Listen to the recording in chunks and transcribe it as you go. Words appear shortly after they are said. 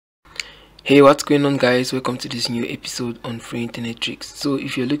Hey, what's going on, guys? Welcome to this new episode on free internet tricks. So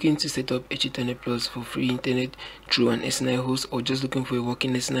if you're looking to set up Tunnel Plus for free internet through an SNI host, or just looking for a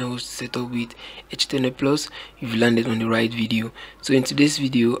working SNI host to set up with Tunnel Plus, you've landed on the right video. So in today's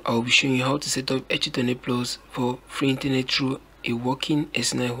video, I'll be showing you how to set up Tunnel Plus for free internet through a working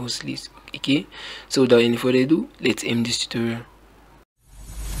SNI host list. Okay, so without any further ado, let's end this tutorial.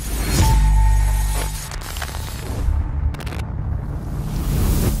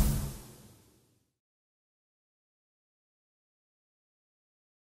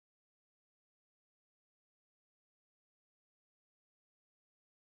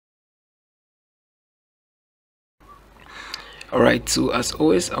 Alright, so as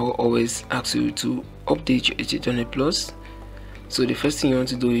always, I will always ask you to update your Tunnel Plus. So the first thing you want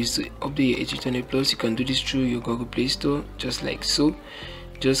to do is to update your Tunnel Plus. You can do this through your Google Play Store, just like so.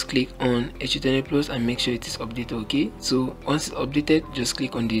 Just click on Tunnel Plus and make sure it is updated. Okay, so once it's updated, just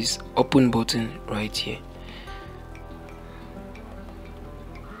click on this open button right here.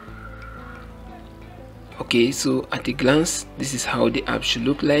 Okay, so at a glance, this is how the app should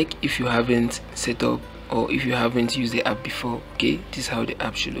look like if you haven't set up or if you haven't used the app before. Okay, this is how the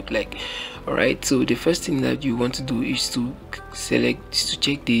app should look like. All right, so the first thing that you want to do is to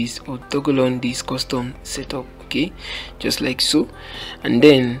check this or toggle on this custom setup. Okay, just like so, and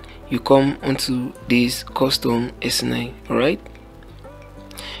then you come onto this custom SNI. All right,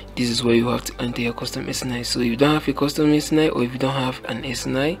 this is where you have to enter your custom SNI. So if you don't have a custom SNI, or if you don't have an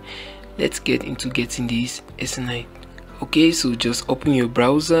SNI, let's get into getting this SNI. Okay, so just open your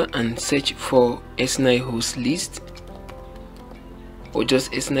browser and search for SNI host list, or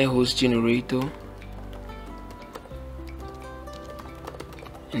just SNI host generator,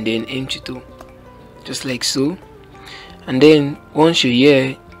 and then enter, just like so. And then once you're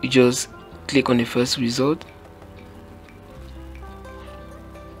here, you just click on the first result.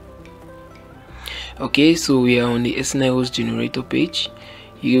 Okay, so we are on the SNI host generator page.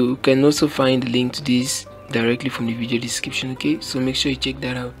 You can also find the link to this directly from the video description. Okay, so make sure you check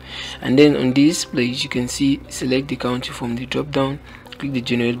that out. And then on this page, you can see select the country from the drop down, click the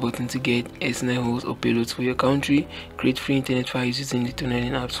generate button to get SNI host or payloads for your country, create free internet files using the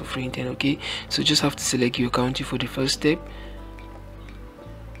tunneling apps for free internet. Okay, so just have to select your country for the first step.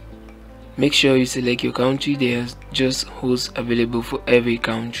 Make sure you select your country. There's just hosts available for every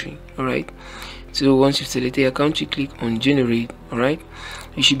country. All right, so once you've selected your country, click on generate. All right,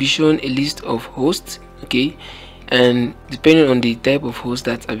 you should be shown a list of hosts. Okay, and depending on the type of host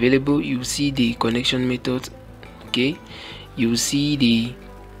that's available, you will see the connection method. Okay, you will see the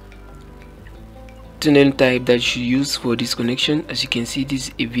tunnel type that you should use for this connection. As you can see, this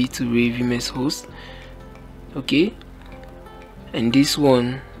is a V2 VMS host. Okay, and this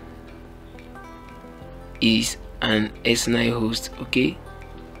one is an SNI host. Okay,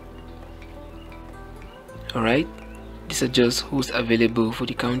 all right, these are just hosts available for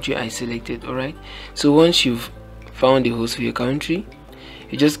the country I selected. All right, so once you've found the host for your country,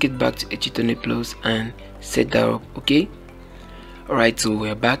 you just get back to Tunnel Plus and set that up. Okay, all right, so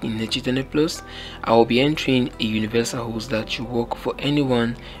we're back in Tunnel Plus. I will be entering a universal host that should work for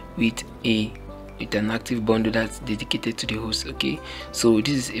anyone with an active bundle that's dedicated to the host. Okay, so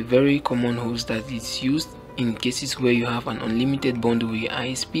this is a very common host that is used in cases where you have an unlimited bundle with your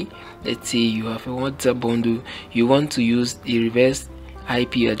ISP. Let's say you have a WhatsApp bundle, you want to use the reverse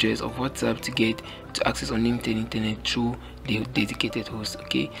IP address of WhatsApp to access unlimited internet through the dedicated host.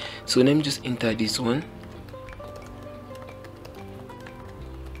 Okay, so let me just enter this one,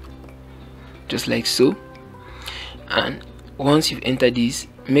 just like so. And once you've entered this,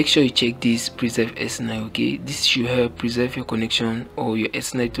 make sure you check this preserve SNI. Okay, this should help preserve your connection or your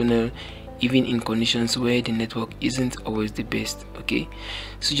SNI tunnel even in conditions where the network isn't always the best. Okay,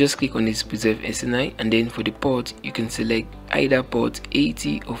 so just click on this preserve SNI, and then for the port, you can select either port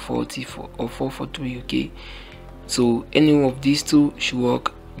 80 or 44 or 443. Okay, so any of these two should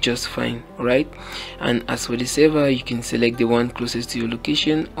work just fine. All right, and as for the server, you can select the one closest to your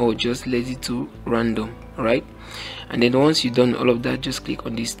location or just let it to random. All right, and then once you've done all of that, just click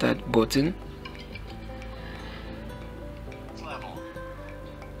on the start button.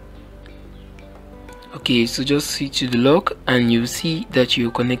 Okay, so just switch to the lock and you see that you're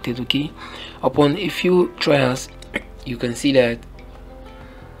connected. Okay, upon a few trials, you can see that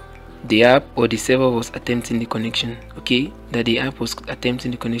the app or the server was attempting the connection. Okay, that the app was attempting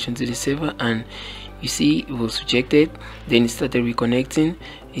the connection to the server, and you see it was rejected. Then it started reconnecting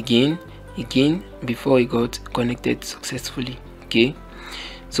again before it got connected successfully. Okay,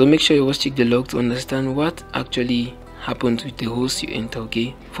 so make sure you always check the log to understand what actually happened with the host you enter.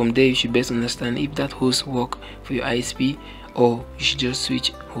 Okay, from there you should best understand if that host work for your ISP or you should just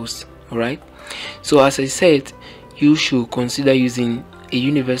switch hosts. Alright, so as I said, you should consider using a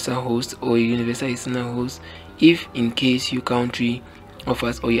universal host or a universal SNI host if in case your country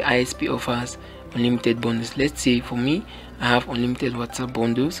offers or your ISP offers unlimited bundles. Let's say for me, I have unlimited WhatsApp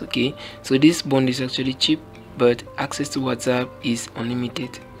bundles. Okay, so this bundle is actually cheap, but access to WhatsApp is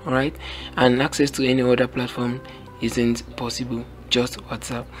unlimited. Alright, and access to any other platform isn't possible, just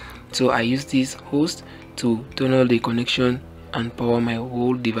WhatsApp. So I use this host to tunnel the connection and power my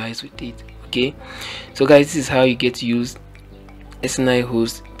whole device with it. Okay, so guys, this is how you get to use SNI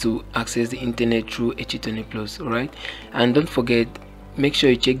host to access the internet through Tunnel Plus. Alright, and don't forget, make sure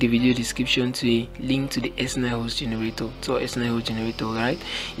you check the video description to a link to the SNI host generator. So SNI host generator, right?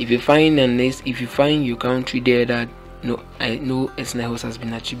 If you find your country there that no SNI host has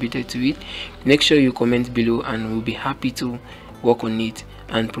been attributed to it, make sure you comment below and we'll be happy to work on it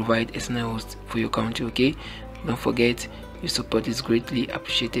and provide SNI host for your country. Okay, don't forget, your support is greatly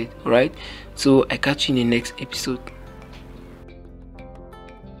appreciated. Alright, so I catch you in the next episode.